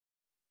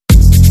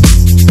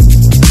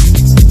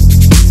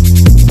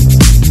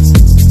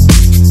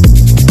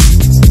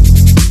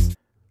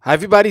Hi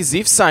everybody,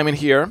 Ziv Simon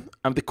here.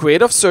 I'm the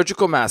Creative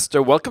Surgical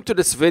Master. Welcome to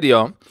this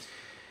video.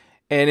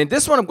 And in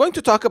this one, I'm going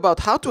to talk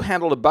about how to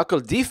handle a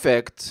buccal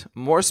defect,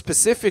 more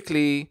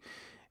specifically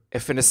a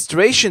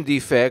fenestration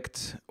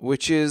defect,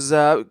 which is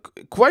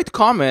quite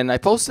common. I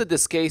posted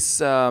this case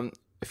a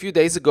few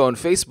days ago on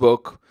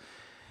Facebook,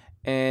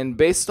 and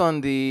based on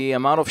the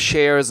amount of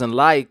shares and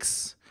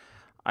likes,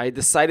 I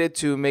decided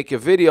to make a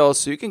video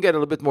so you can get a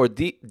little bit more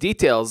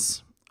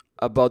details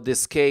about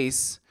this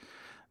case.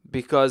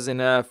 Because in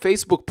a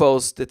Facebook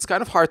post, it's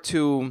kind of hard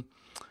to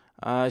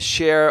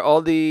share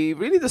all the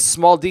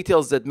small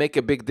details that make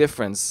a big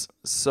difference.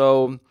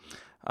 So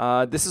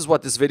this is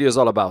what this video is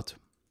all about.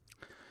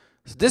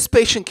 So this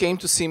patient came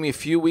to see me a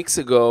few weeks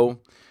ago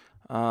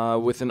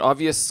with an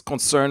obvious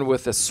concern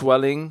with a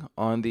swelling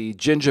on the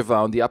gingiva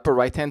on the upper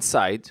right-hand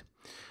side.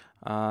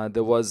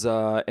 There was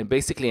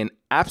basically an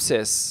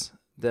abscess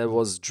that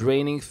was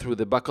draining through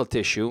the buccal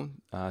tissue.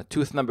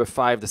 Tooth number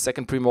 5, the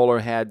second premolar,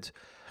 had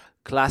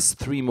Class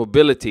 3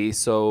 mobility,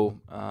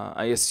 so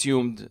I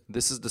assumed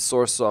this is the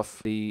source of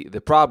the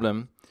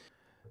problem.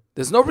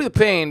 There's no real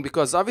pain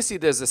because obviously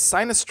there's a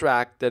sinus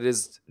tract that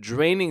is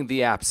draining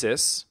the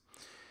abscess.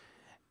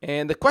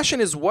 And the question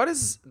is, what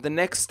is the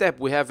next step?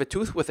 We have a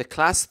tooth with a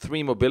Class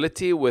 3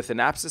 mobility with an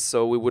abscess,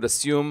 so we would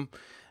assume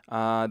they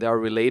are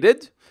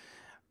related.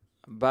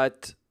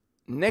 But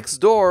next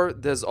door,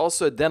 there's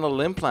also a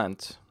dental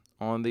implant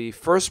on the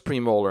first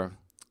premolar.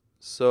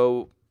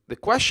 So the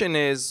question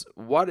is,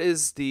 what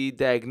is the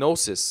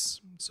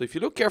diagnosis? So if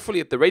you look carefully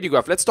at the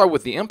radiograph, let's start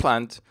with the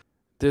implant.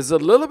 There's a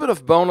little bit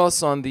of bone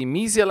loss on the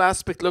mesial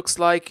aspect, looks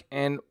like,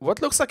 and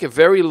what looks like a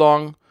very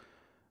long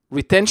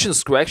retention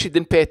screw. I actually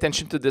didn't pay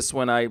attention to this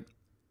when I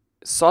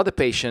saw the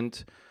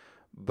patient,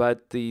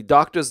 but the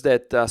doctors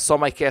that saw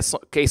my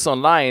case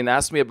online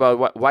asked me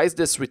about why is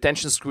this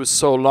retention screw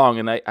so long,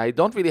 and I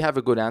don't really have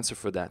a good answer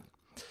for that.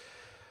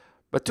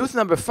 But tooth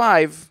number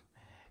 5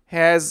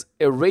 has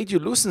a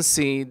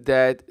radiolucency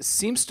that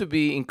seems to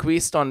be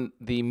increased on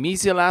the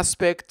mesial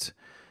aspect,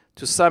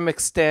 to some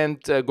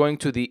extent going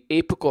to the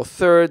apical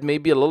third,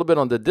 maybe a little bit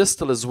on the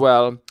distal as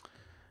well.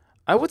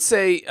 I would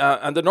say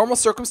under normal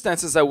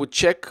circumstances I would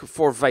check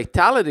for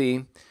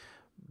vitality,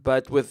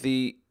 but with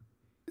the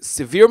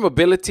severe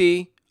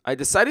mobility, I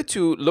decided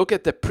to look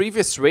at the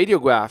previous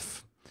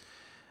radiograph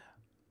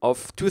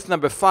of tooth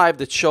number 5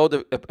 that showed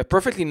a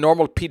perfectly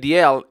normal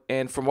PDL,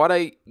 and from what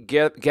I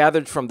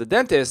gathered from the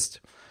dentist,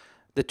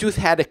 the tooth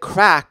had a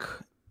crack,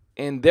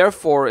 and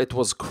therefore it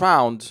was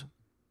crowned.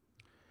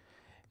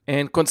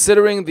 And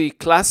considering the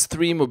Class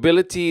 3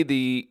 mobility,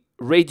 the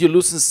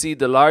radiolucency,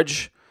 the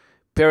large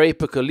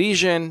periapical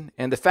lesion,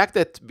 and the fact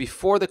that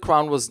before the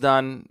crown was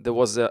done, there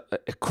was a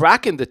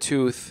crack in the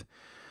tooth,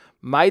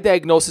 my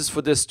diagnosis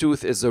for this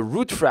tooth is a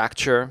root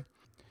fracture,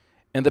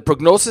 and the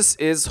prognosis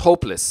is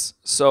hopeless.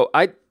 So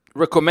I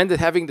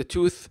recommended having the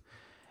tooth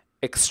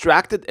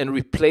extracted and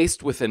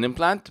replaced with an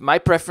implant. My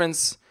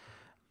preference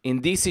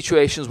in these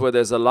situations where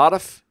there's a lot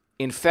of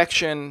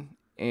infection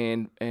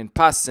and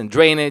pus and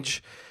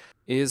drainage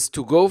is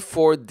to go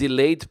for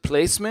delayed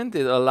placement.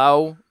 It'll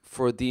allow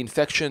for the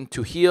infection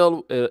to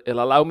heal.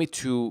 It'll allow me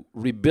to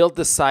rebuild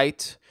the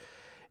site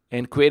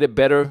and create a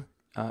better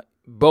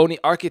bony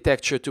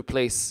architecture to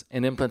place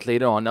an implant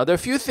later on. Now, there are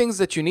a few things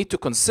that you need to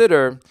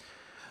consider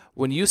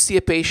when you see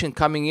a patient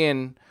coming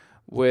in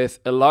with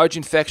a large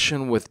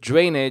infection with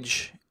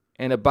drainage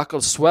and a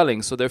buccal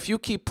swelling. So there are a few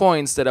key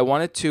points that I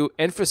wanted to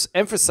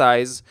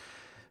emphasize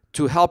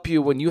to help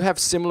you when you have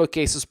similar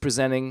cases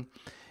presenting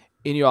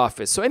in your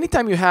office. So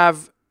anytime you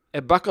have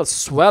a buccal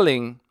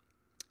swelling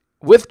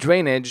with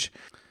drainage,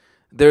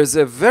 there's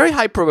a very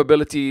high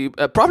probability,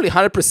 probably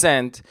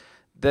 100%,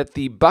 that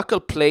the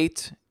buccal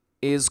plate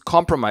is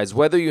compromised.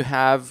 Whether you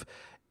have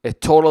a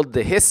total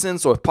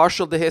dehiscence or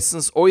partial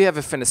dehiscence, or you have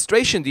a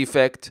fenestration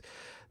defect,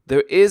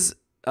 there is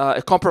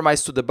a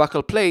compromise to the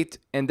buccal plate,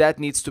 and that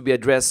needs to be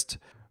addressed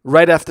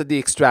right after the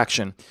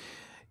extraction.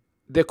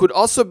 There could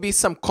also be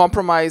some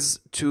compromise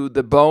to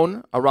the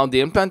bone around the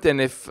implant, and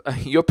if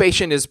your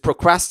patient is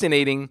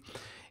procrastinating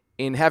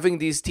in having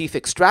these teeth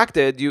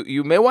extracted,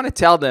 you may want to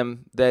tell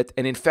them that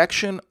an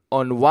infection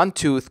on one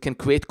tooth can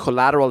create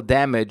collateral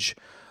damage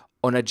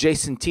on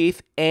adjacent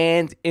teeth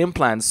and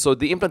implants. So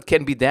the implant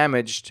can be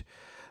damaged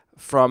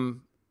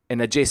from an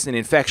adjacent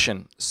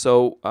infection.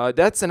 So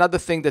that's another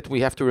thing that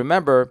we have to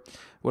remember.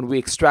 When we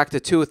extract a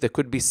tooth, there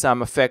could be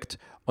some effect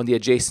on the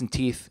adjacent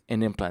teeth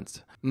and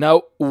implants.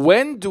 Now,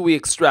 when do we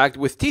extract?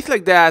 With teeth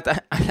like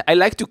that, I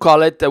like to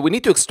call it, we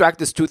need to extract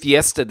this tooth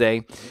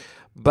yesterday.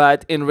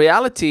 But in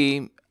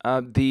reality,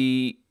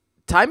 the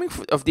timing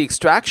of the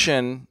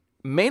extraction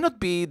may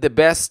not be the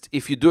best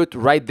if you do it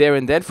right there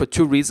and then for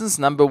two reasons.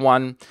 Number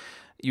one,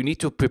 you need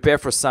to prepare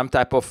for some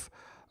type of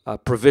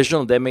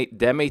provisional that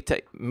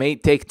may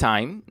take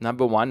time,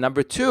 number one.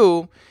 Number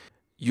two,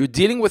 you're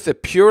dealing with a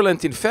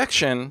purulent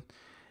infection,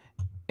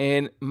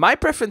 and my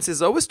preference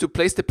is always to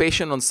place the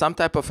patient on some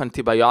type of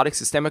antibiotics,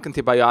 systemic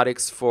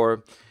antibiotics,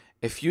 for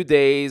a few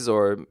days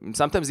or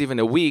sometimes even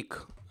a week.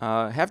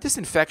 Have this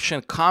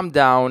infection calm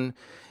down.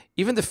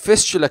 even the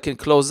fistula can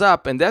close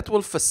up, and that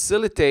will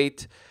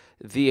facilitate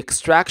the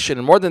extraction,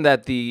 and more than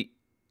that, the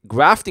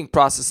grafting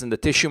process and the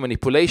tissue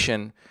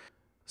manipulation.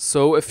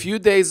 So a few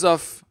days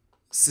of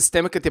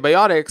systemic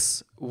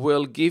antibiotics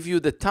will give you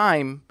the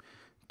time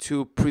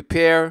to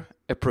prepare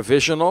a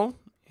provisional,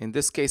 in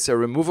this case a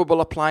removable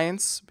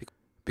appliance,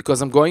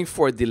 because I'm going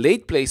for a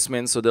delayed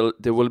placement, so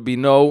there will be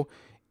no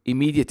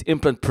immediate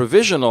implant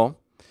provisional,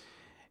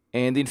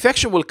 and the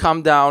infection will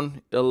come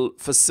down. It'll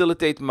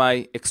facilitate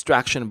my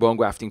extraction and bone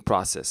grafting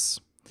process.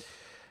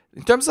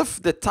 In terms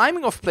of the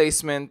timing of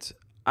placement,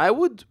 I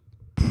would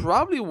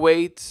probably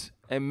wait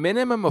a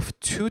minimum of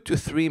 2 to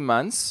 3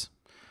 months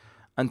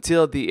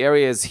until the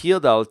area is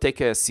healed. I'll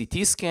take a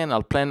CT scan,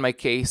 I'll plan my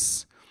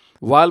case,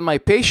 while my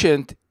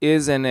patient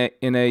is in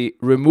a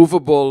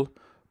removable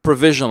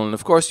provisional. And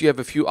of course, you have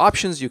a few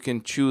options. You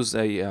can choose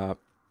an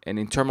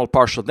internal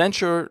partial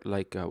denture,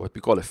 like what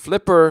we call a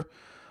flipper,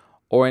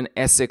 or an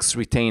Essex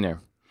retainer.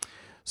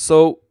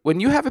 So when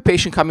you have a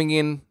patient coming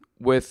in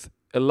with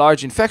a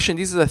large infection,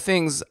 these are the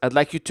things I'd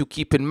like you to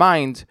keep in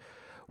mind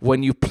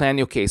when you plan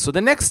your case. So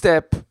the next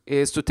step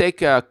is to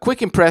take a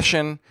quick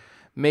impression,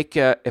 make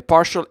a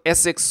partial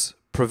Essex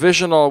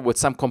provisional with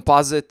some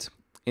composite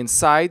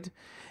inside,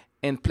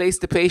 and place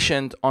the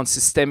patient on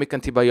systemic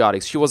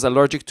antibiotics. She was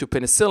allergic to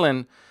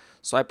penicillin,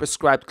 so I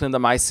prescribed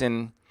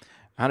clindamycin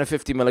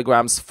 150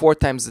 milligrams 4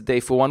 times a day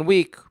for 1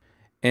 week,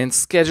 and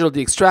scheduled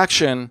the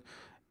extraction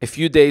a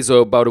few days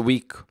or about a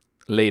week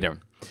later.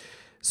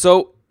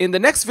 So in the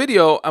next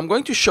video, I'm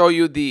going to show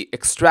you the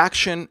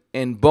extraction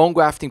and bone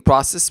grafting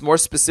process, more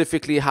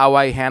specifically how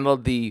I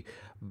handled the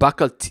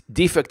buccal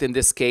defect in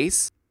this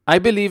case. I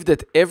believe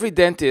that every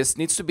dentist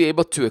needs to be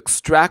able to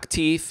extract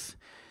teeth,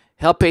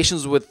 help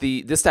patients with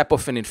this type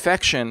of an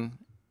infection,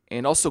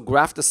 and also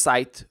graft the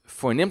site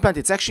for an implant.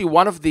 It's actually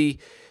one of the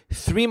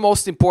 3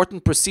 most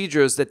important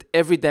procedures that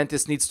every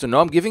dentist needs to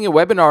know. I'm giving a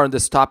webinar on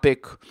this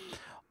topic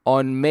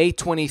on May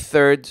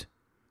 23rd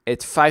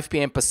at 5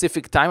 p.m.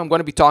 Pacific time. I'm going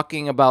to be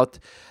talking about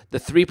the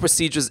 3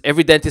 procedures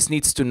every dentist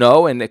needs to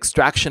know, and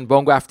extraction,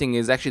 bone grafting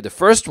is actually the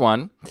first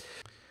one.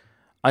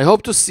 I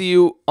hope to see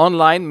you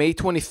online May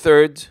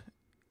 23rd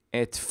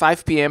at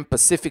 5 p.m.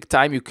 Pacific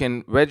time. You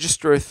can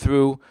register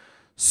through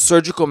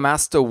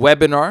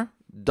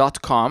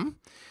surgicalmasterwebinar.com.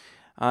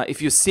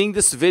 If you're seeing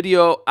this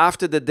video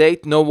after the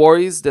date, no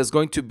worries. There's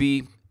going to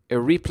be a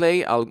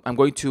replay. I'm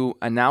going to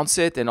announce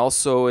it, and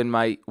also in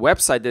my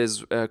website that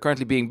is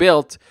currently being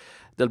built,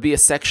 there'll be a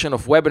section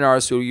of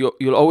webinars, so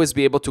you'll always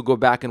be able to go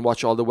back and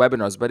watch all the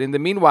webinars. But in the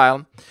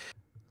meanwhile,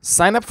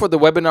 sign up for the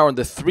webinar on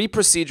the 3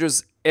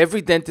 procedures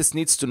every dentist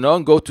needs to know,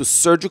 and go to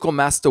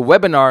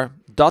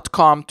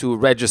surgicalmasterwebinar.com to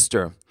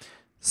register.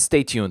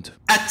 Stay tuned.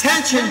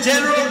 Attention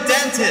general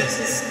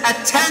dentists!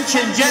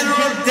 Attention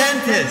general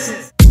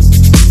dentists!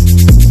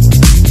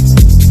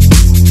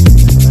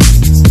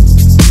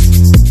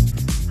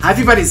 Hi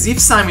everybody, Ziv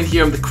Simon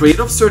here. I'm the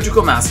creator of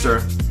Surgical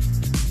Master.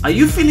 Are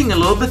you feeling a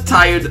little bit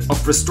tired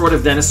of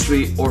restorative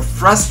dentistry or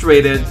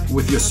frustrated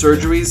with your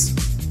surgeries?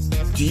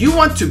 Do you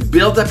want to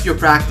build up your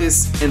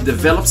practice and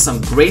develop some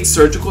great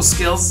surgical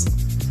skills?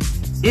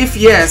 If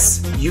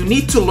yes, you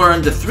need to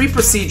learn the 3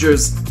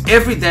 procedures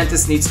every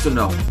dentist needs to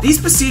know. These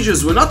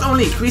procedures will not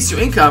only increase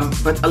your income,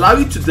 but allow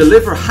you to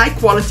deliver high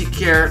quality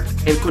care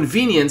and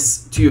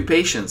convenience to your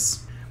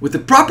patients. With the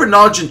proper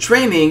knowledge and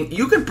training,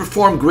 you can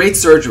perform great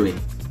surgery.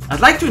 I'd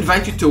like to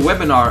invite you to a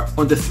webinar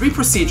on the 3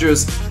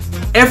 procedures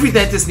every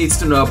dentist needs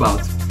to know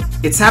about.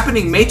 It's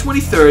happening May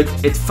 23rd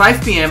at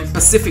 5 p.m.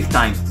 Pacific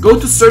time. Go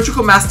to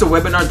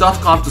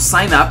surgicalmasterwebinar.com to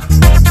sign up.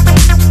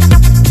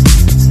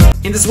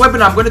 In this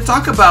webinar, I'm going to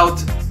talk about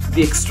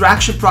the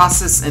extraction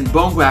process and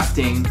bone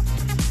grafting,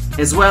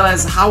 as well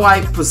as how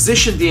I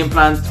position the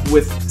implant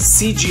with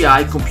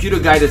CGI,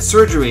 computer-guided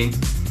surgery,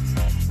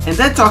 and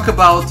then talk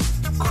about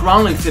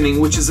crown lengthening,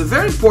 which is a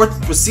very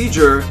important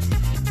procedure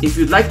if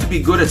you'd like to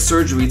be good at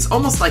surgery. It's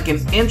almost like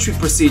an entry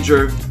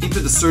procedure into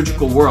the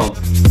surgical world.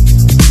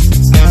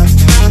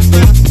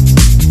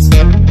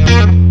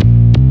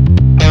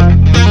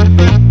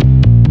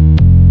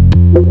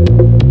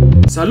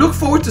 So I look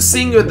forward to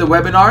seeing you at the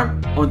webinar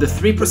on the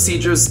 3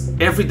 procedures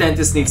every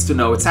dentist needs to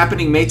know. It's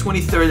happening May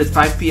 23rd at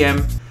 5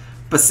 p.m.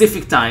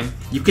 Pacific time.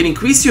 You can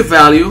increase your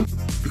value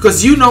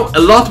because you know a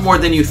lot more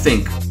than you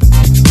think.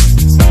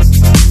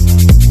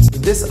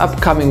 This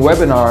upcoming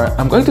webinar,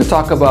 I'm going to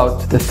talk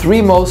about the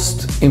 3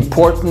 most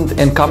important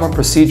and common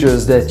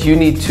procedures that you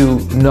need to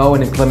know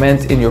and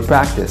implement in your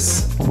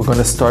practice. We're going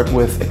to start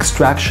with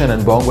extraction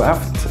and bone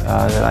graft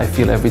that I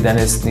feel every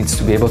dentist needs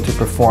to be able to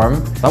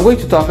perform. I'm going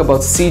to talk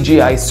about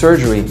CGI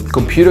surgery,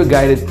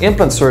 computer-guided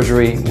implant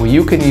surgery, where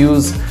you can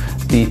use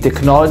the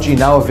technology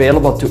now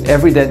available to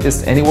every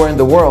dentist anywhere in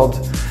the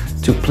world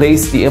to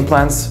place the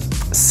implants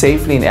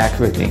safely and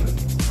accurately.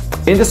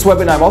 In this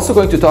webinar, I'm also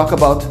going to talk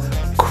about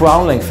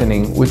crown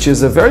lengthening, which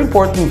is a very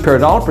important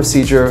periodontal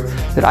procedure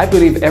that I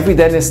believe every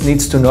dentist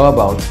needs to know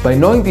about. By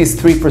knowing these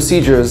 3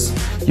 procedures,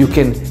 you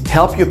can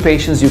help your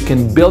patients, you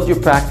can build your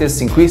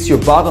practice, increase your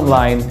bottom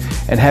line,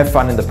 and have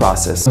fun in the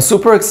process. I'm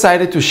super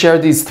excited to share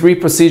these 3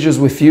 procedures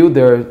with you.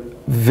 They're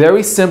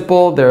Very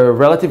simple, they're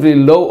relatively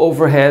low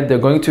overhead, they're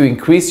going to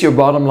increase your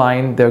bottom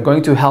line, they're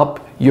going to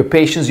help your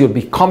patients, you'll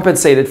be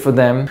compensated for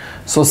them.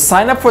 So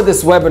sign up for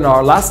this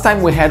webinar. Last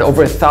time we had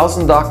over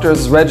 1,000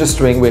 doctors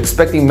registering. We're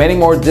expecting many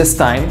more this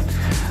time.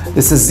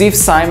 This is Ziv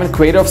Simon,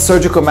 creator of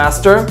Surgical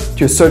Master, to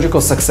your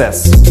surgical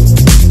success.